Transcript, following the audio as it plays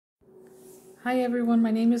Hi everyone,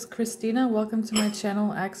 my name is Christina. Welcome to my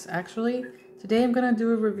channel Actually. Today I'm going to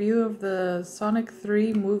do a review of the Sonic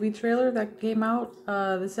 3 movie trailer that came out.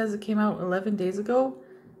 This says it came out 11 days ago.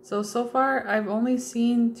 So far I've only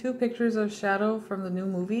seen 2 pictures of Shadow from the new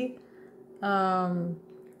movie.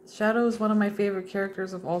 Shadow is one of my favorite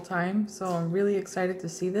characters of all time, so I'm really excited to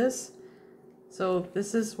see this. So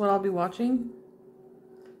this is what I'll be watching.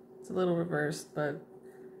 It's a little reversed, but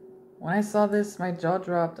when I saw this, my jaw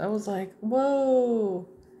dropped. I was like, whoa!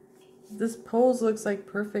 This pose looks like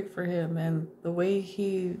perfect for him, and the way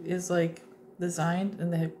he is like designed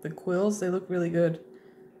and the quills, they look really good.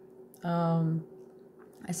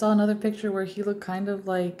 I saw another picture where he looked kind of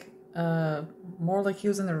like, more like he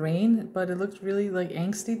was in the rain, but it looked really like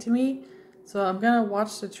angsty to me. So I'm gonna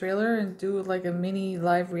watch the trailer and do like a mini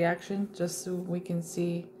live reaction just so we can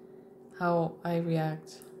see how I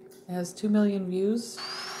react. It has 2 million views.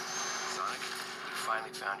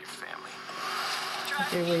 Finally found your family.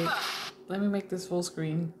 Okay, wait. Let me make this full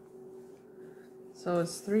screen. So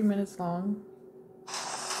it's 3 minutes long. I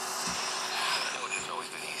know it hasn't always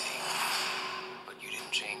been easy, but you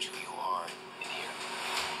didn't change who you are in here.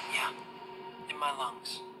 Yeah, in my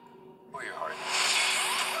lungs. Or your heart.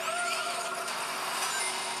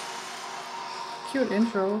 Cute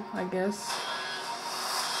intro, I guess.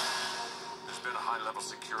 There's been a high-level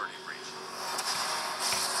security breach.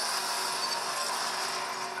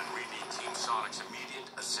 Sonic's immediate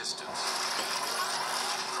assistance.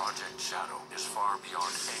 Project Shadow is far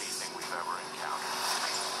beyond anything we've ever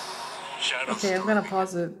encountered. Okay, I'm gonna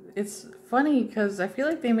pause it. It's funny because I feel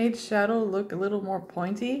like they made Shadow look a little more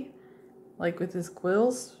pointy, like with his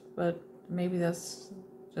quills, but maybe that's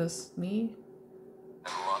just me. A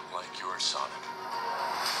lot like your Sonic.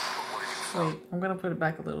 But what are you Wait, I'm gonna put it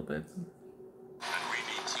back a little bit. And we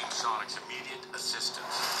need Team Sonic's immediate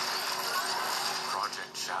assistance.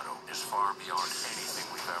 Project Shadow is far beyond anything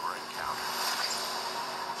we've ever encountered.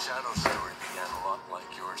 Shadow's story began a lot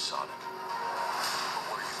like your Sonic. But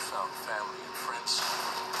where you found family and friends,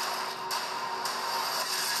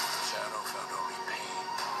 Shadow found only pain,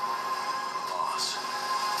 loss.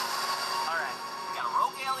 Alright, we got a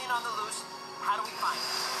rogue alien on the loose. How do we find him?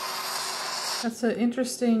 That's an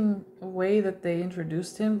interesting way that they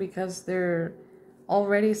introduced him because they're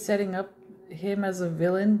already setting up him as a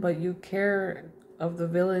villain, but you care of the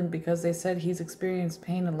villain because they said he's experienced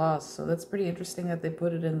pain and loss. So that's pretty interesting that they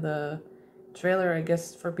put it in the trailer, I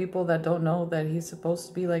guess, for people that don't know that he's supposed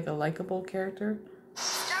to be like a likable character.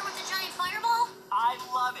 Start with the giant fireball? I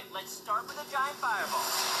love it. Let's start with a giant fireball.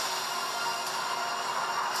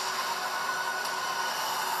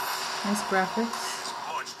 Nice graphics.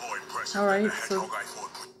 Much more impressive Alright, than the so Hedgehog I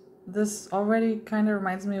thought. this already kind of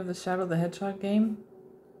reminds me of the Shadow the Hedgehog game.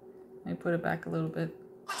 Let me put it back a little bit.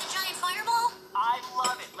 With the giant fireball? I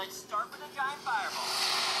love it. Let's start with a giant fireball.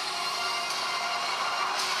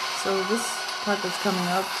 So this part that's coming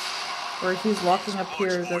up, where he's walking up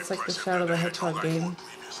here, that's like the Shadow the Hedgehog game.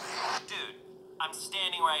 Dude, I'm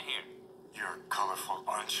standing right here. You're a colorful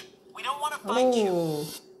bunch. We don't want to fight you. Oh,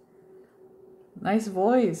 nice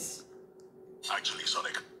voice. Actually,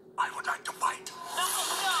 Sonic, I would like to fight. No,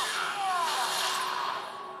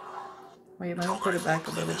 Wait, let me put it back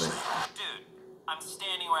a little bit. no. Dude, I'm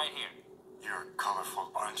standing right here. You're a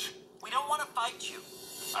colorful bunch. We don't want to fight you.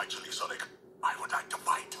 Actually, Sonic, I would like to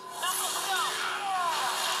fight.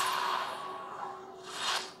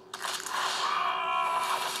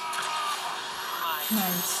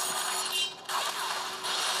 Nice.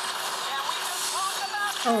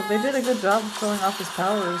 Oh, they did a good job of showing off his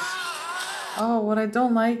powers. Oh, what I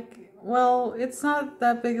don't like, well, it's not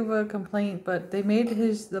that big of a complaint, but they made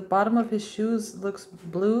the bottom of his shoes looks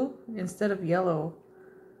blue instead of yellow.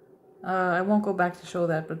 I won't go back to show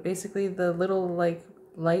that, but basically the little like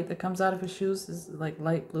light that comes out of his shoes is like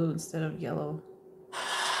light blue instead of yellow.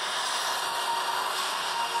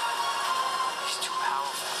 He's too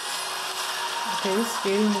powerful. Okay, this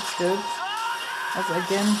skating looks good. That's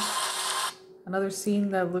again another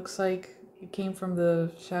scene that looks like it came from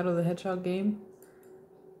the Shadow the Hedgehog game.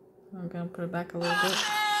 I'm gonna put it back a little bit. He's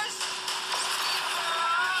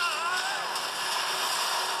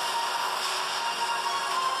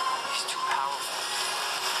too powerful.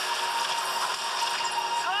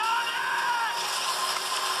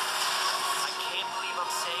 I can't believe I'm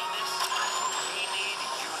saying this, but we need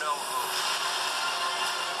you-know-who.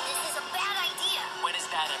 This is a bad idea. When has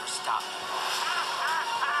that ever stopped?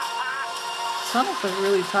 Sonic was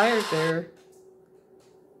really tired there.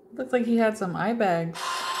 Looked like he had some eye bags.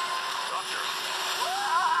 Doctor!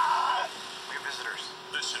 We're visitors.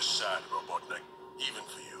 This is sad, Robotnik. Even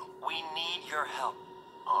for you. We need your help.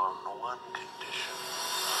 On one condition.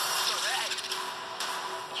 Go ahead.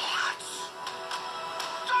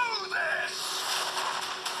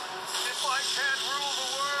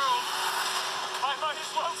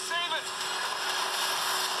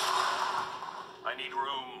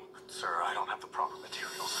 Sir, I don't have the proper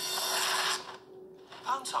materials.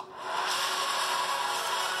 Found some.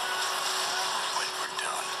 When we're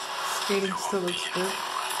done, Skating still looks good.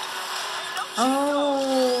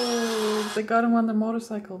 Oh, they got him on the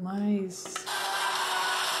motorcycle. Nice.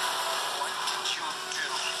 what did you do?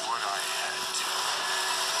 What I had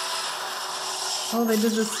to. Oh, they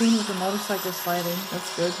did the scene with the motorcycle sliding.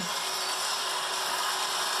 That's good.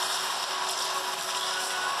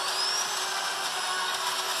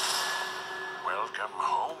 Welcome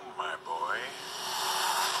home, my boy.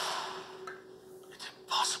 It's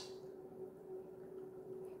impossible.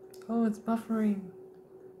 Oh, it's buffering.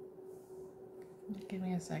 Give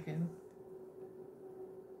me a second.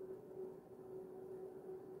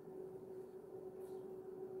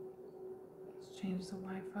 Let's change the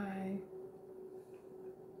Wi-Fi.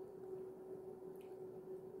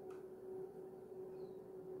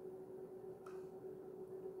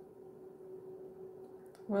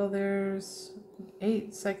 Well, there's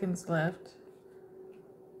 8 seconds left.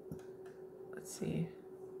 Let's see.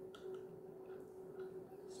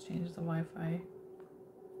 Let's change the Wi-Fi.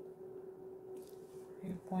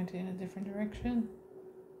 You point it in a different direction.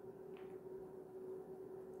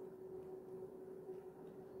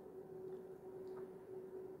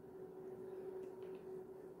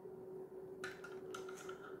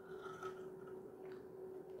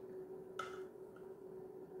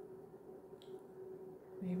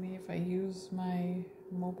 Maybe if I use my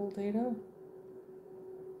mobile data.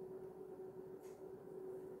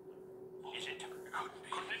 Is it?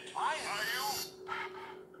 Couldn't I? Are you?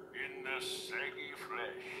 In the saggy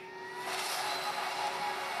flesh.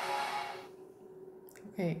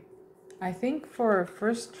 Okay, I think for a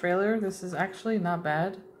first trailer, this is actually not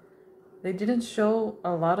bad. They didn't show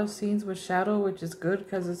a lot of scenes with Shadow, which is good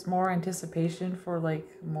because it's more anticipation for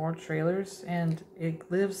like more trailers, and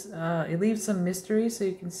it leaves some mystery so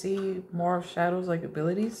you can see more of Shadow's like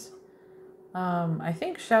abilities. I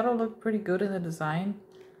think Shadow looked pretty good in the design.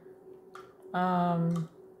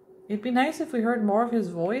 It'd be nice if we heard more of his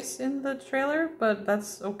voice in the trailer, but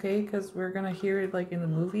that's okay because we're gonna hear it like in the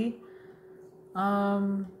movie.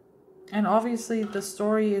 And obviously the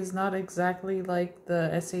story is not exactly like the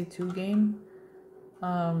SA2 game.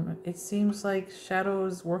 It seems like Shadow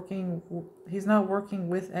is he's not working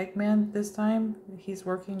with Eggman this time. He's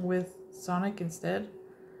working with Sonic instead.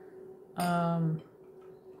 I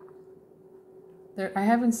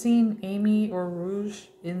haven't seen Amy or Rouge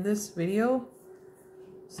in this video,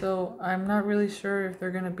 so I'm not really sure if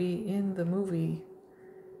they're gonna be in the movie.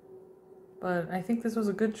 But I think this was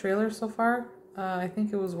a good trailer so far. I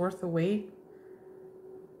think it was worth the wait.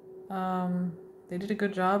 They did a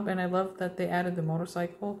good job, and I love that they added the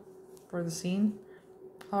motorcycle for the scene.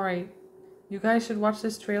 Alright, you guys should watch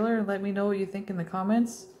this trailer and let me know what you think in the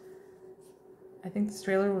comments. I think this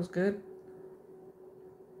trailer was good.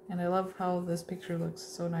 And I love how this picture looks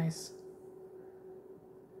so nice.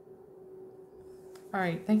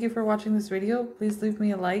 Alright, thank you for watching this video. Please leave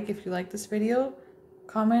me a like if you like this video.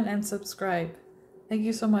 Comment and subscribe. Thank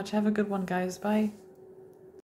you so much. Have a good one, guys. Bye.